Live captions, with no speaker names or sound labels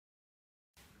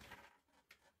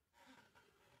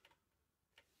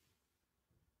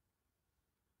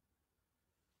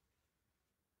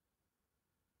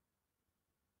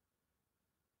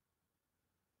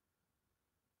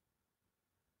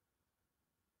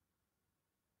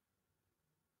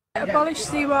Abolish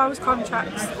 0 hours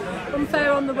contracts,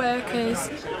 unfair on the workers,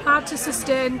 hard to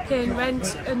sustain paying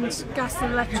rent and gas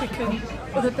and electric and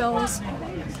other bills,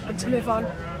 and to move on.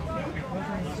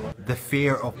 The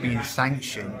fear of being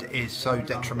sanctioned is so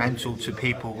detrimental to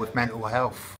people with mental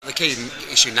health. The key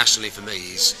issue nationally for me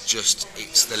is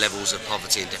it's the levels of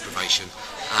poverty and deprivation,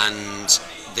 and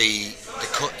the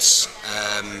cuts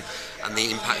and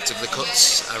the impact of the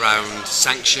cuts around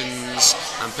sanctions,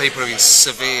 and people are in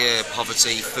severe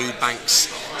poverty, food banks,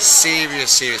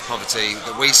 serious poverty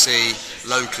that we see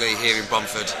locally here in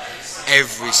Bromford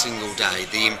every single day,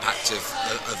 the impact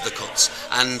of the cuts.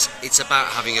 And it's about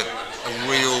having a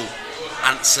real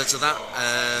answer to that,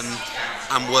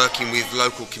 and working with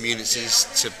local communities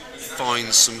to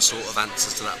find some sort of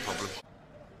answer to that problem.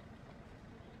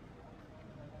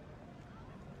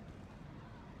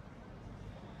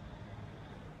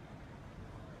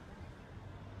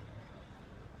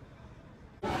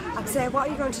 I'd say, what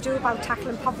are you going to do about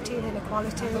tackling poverty and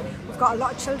inequality? We've got a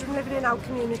lot of children living in our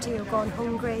community who are going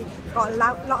hungry. We've got a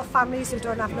lot of families who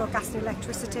don't have no gas and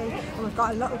electricity, and we've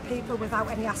got a lot of people without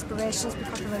any aspirations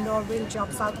because there are no real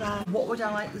jobs out there. What would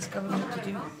I like this government to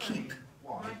do? Keep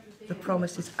the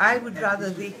promises. I would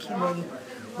rather they came in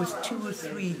with 2 or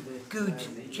 3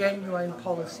 good, genuine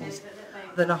policies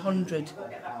than 100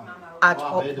 ad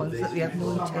hoc ones that they have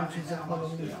no intentions of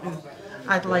following through.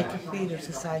 I'd like a fairer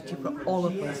society for all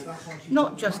of us,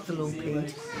 not just the low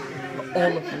paid, but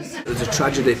all of us. There's a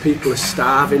tragedy, people are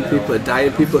starving, people are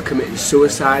dying, people are committing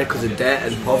suicide because of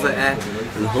debt and poverty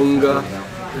and hunger.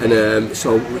 And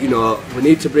so, you know, we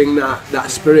need to bring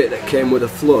that spirit that came with the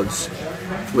floods,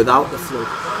 without the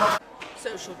flood.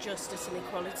 Social justice and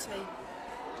equality.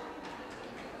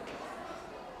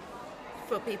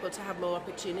 For people to have more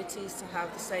opportunities, to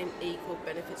have the same equal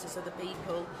benefits as other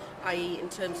people, i.e. in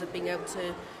terms of being able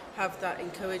to have that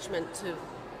encouragement to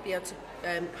be able to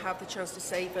have the chance to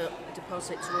save a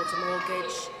deposit towards a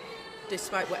mortgage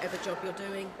despite whatever job you're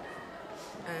doing.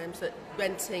 So that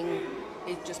renting,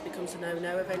 it just becomes a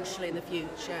no-no eventually in the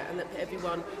future, and that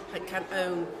everyone can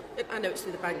own, I know it's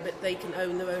through the bank, but they can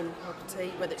own their own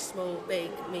property, whether it's small, big,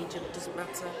 medium, it doesn't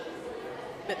matter.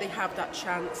 But they have that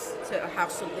chance to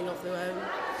have something of their own.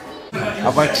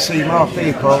 I'd like to see more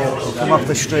people come off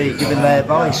the street giving their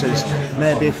voices.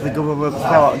 Maybe if the government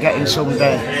thought of getting somebody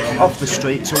off the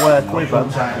street to work with them,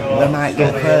 they might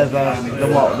get further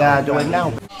than what they're doing now.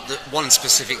 The one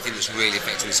specific thing that's really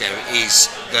affecting this area is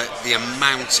that the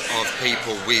amount of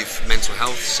people with mental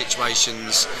health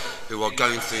situations who are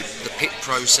going through the PIP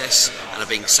process and are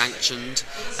being sanctioned,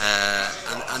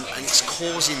 and it's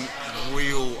causing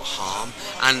real harm,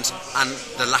 and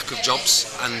the lack of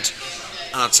jobs, and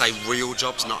I'd say real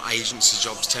jobs, not agency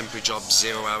jobs, temporary jobs,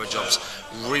 0 hour jobs,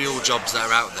 real jobs that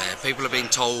are out there. People are being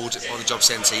told on the job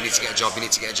centre, you need to get a job, you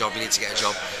need to get a job, you need to get a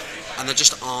job. And there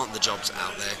just aren't the jobs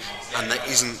out there, and there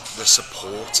isn't the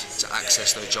support to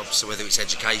access those jobs. So whether it's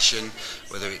education,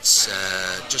 whether it's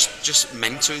just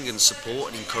mentoring and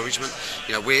support and encouragement,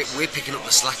 you know, we're picking up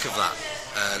the slack of that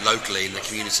locally in the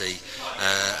community,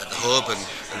 at the hub,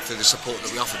 and through the support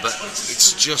that we offer. But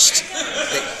it's just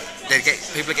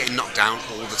people are getting knocked down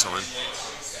all the time.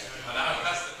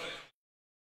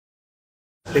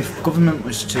 If government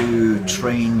was to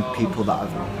train people that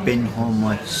have been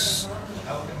homeless,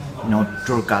 you know,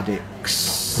 drug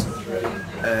addicts,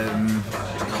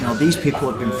 you know, these people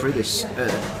have been through this,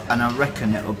 and I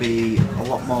reckon it'll be a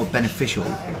lot more beneficial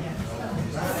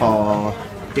for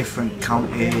different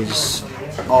counties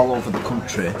all over the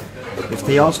country. If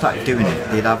they all started doing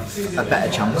it, they'd have a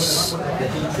better chance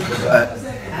at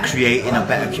creating a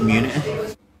better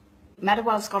community.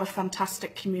 Meadowell's got a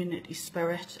fantastic community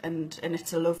spirit, and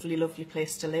it's a lovely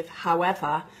place to live.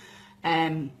 However,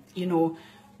 you know,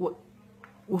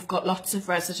 we've got lots of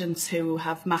residents who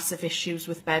have massive issues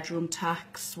with bedroom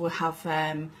tax. We have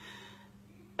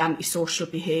antisocial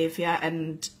behaviour,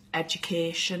 and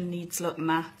education needs looking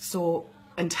at. So,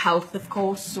 and health, of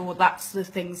course. So that's the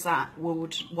things that we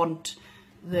would want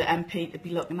the MP to be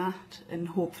looking at and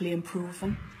hopefully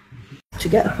improving. To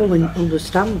get a full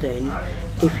understanding,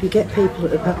 if you get people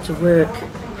that have had to work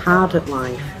hard at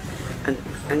life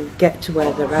and get to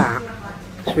where they're at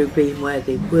through being where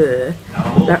they were,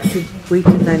 we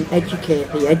can then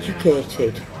educate the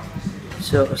educated,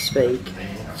 so to speak,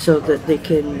 so that they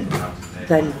can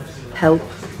then help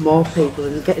more people,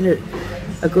 and getting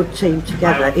a good team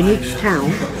together in each town,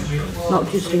 not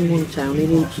just in one town,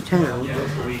 in each town,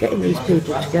 getting these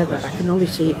people together. I can only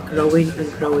see it growing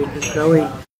and growing and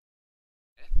growing.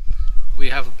 We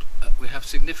have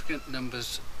significant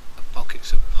numbers of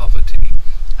pockets of poverty,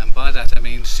 and by that I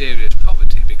mean serious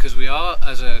poverty, because we are,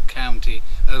 as a county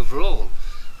overall,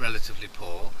 relatively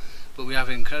poor, but we have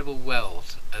incredible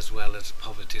wealth as well as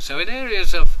poverty. So in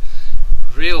areas of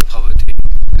real poverty,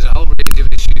 there's a whole range of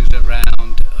issues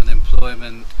around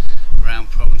unemployment, around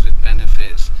problems with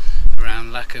benefits,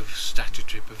 around lack of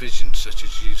statutory provisions such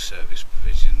as youth service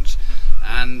provisions,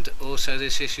 and also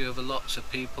this issue of lots of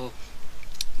people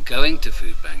going to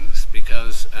food banks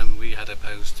because we had a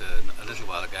post a little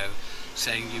while ago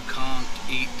saying you can't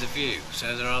eat the view.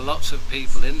 So there are lots of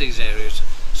people in these areas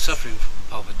suffering from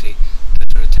poverty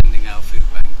that are attending our food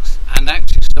banks, and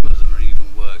actually some of them are even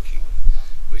working,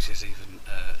 which is even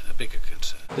a bigger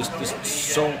concern.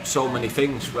 There's so many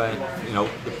things where, you know,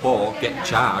 the poor get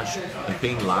charged and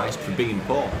penalised for being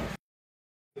poor.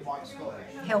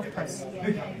 Help us.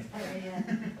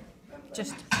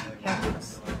 Just help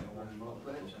us.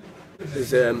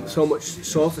 There's so much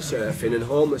sofa surfing and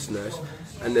homelessness,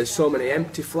 and there's so many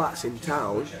empty flats in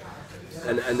town,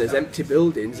 and there's empty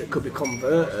buildings that could be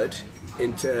converted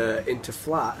into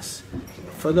flats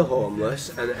for the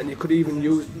homeless, and you could even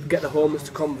get the homeless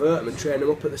to convert them and train them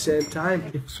up at the same time.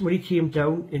 If somebody came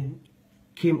down and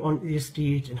came onto the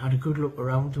estate and had a good look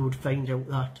around, they would find out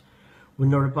that we're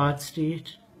not a bad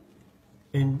state,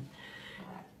 and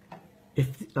if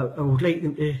I would like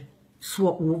them to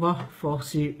swap over for,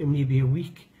 say, maybe a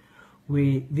week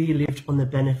where they lived on the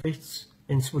benefits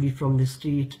and somebody from the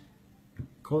state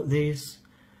got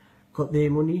their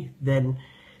money, then,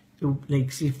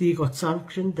 like, see, if they got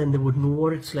sanctioned, then they would know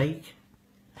what it's like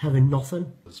having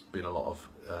nothing. There's been a lot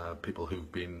of people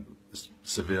who've been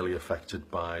severely affected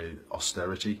by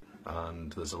austerity,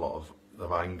 and there's a lot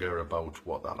of anger about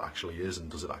what that actually is,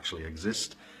 and does it actually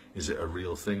exist? Is it a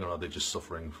real thing, or are they just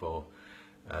suffering for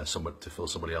to fill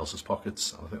somebody else's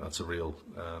pockets? And I think that's a real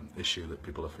issue that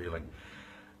people are feeling.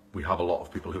 We have a lot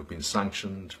of people who've been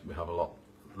sanctioned. We have a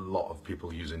lot of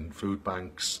people using food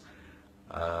banks,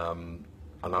 and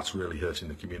that's really hurting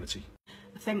the community.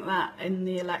 I think that in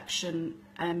the election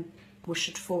we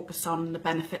should focus on the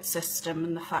benefit system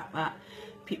and the fact that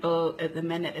people at the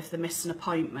minute, if they miss an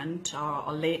appointment or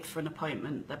are late for an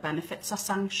appointment, their benefits are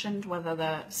sanctioned, whether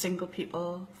they're single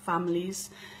people,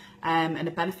 families. And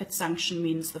a benefit sanction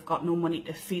means they've got no money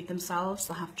to feed themselves,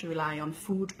 they have to rely on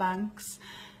food banks,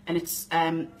 and it's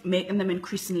making them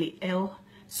increasingly ill.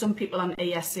 Some people on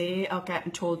ESA are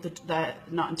getting told that they're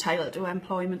not entitled to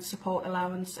employment support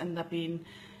allowance, and they're being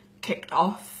kicked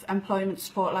off employment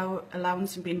support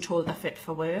allowance and being told they're fit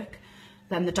for work.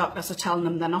 Then the doctors are telling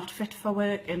them they're not fit for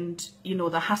work, and you know,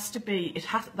 there has to be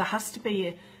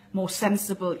a more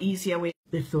sensible, easier way.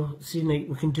 If they're saying, like,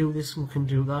 we can do this and we can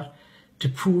do that, to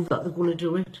prove that they're going to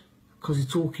do it, because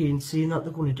it's okay in saying that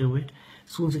they're going to do it.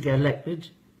 As soon as they get elected,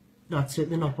 that's it,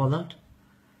 they're not bothered.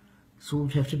 So it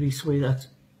would have to be somebody that,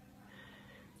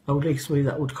 I would like somebody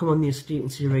that would come on the estate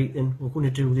and say, right then, we're going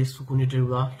to do this, we're going to do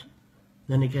that.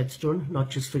 Then it gets done, not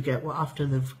just forget what after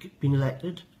they've been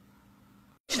elected.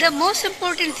 The most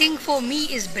important thing for me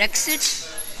is Brexit,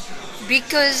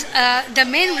 because the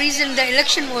main reason the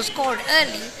election was called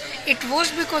early, it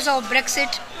was because of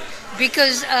Brexit,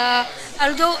 because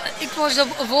although it was a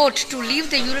vote to leave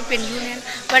the European Union,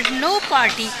 but no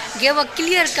party gave a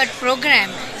clear-cut program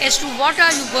as to what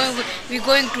are we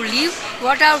going to leave,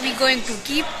 what are we going to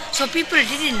keep. So people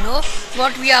didn't know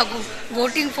what we are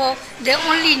voting for. They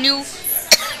only knew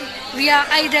we are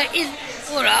either in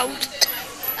or out.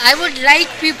 I would like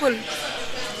people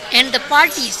and the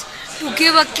parties to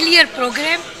give a clear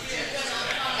program,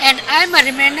 and I'm a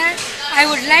Remainer. I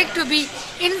would like to be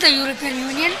in the European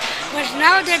Union, but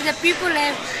now that the people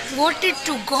have voted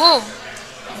to go,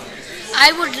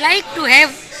 I would like to have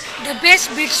the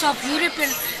best bits of European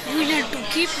Union to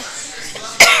keep,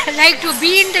 like to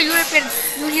be in the European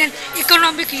Union,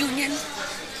 Economic Union,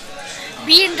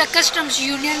 be in the Customs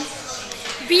Union,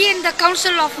 be in the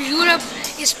Council of Europe,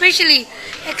 especially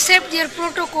accept their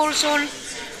protocols on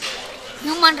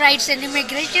human rights and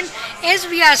immigration, as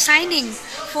we are signing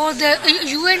for the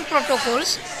UN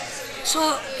protocols.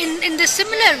 So in the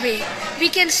similar way, we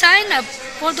can sign up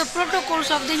for the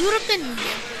protocols of the European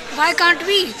Union. Why can't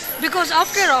we? Because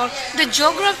after all, the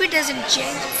geography doesn't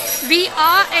change. We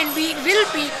are and we will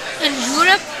be in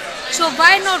Europe, so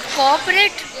why not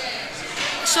cooperate?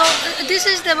 So these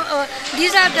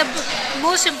are the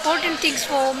most important things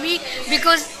for me,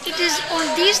 because it is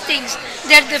on these things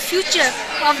that the future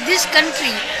of this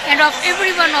country and of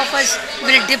every one of us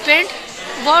will depend.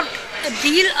 What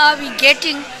deal are we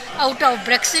getting out of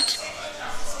Brexit?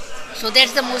 So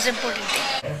that's the most important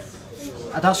thing.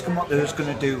 I'd ask them what they was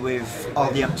going to do with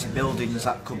all the empty buildings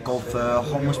that could go for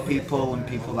homeless people and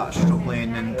people that are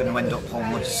struggling and going to end up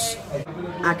homeless.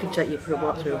 I could take you for a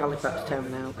walk through Halifax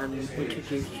town now and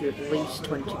introduce you at least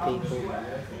 20 people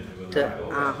that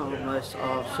are homeless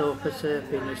or sofa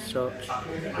surfing as such.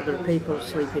 But there are people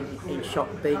sleeping in shop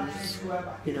bins,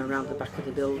 you know, around the back of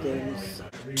the buildings.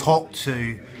 Talk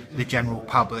to the general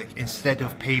public instead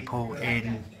of people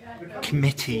in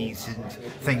committees and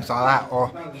things like that,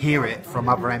 or hear it from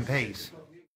other MPs.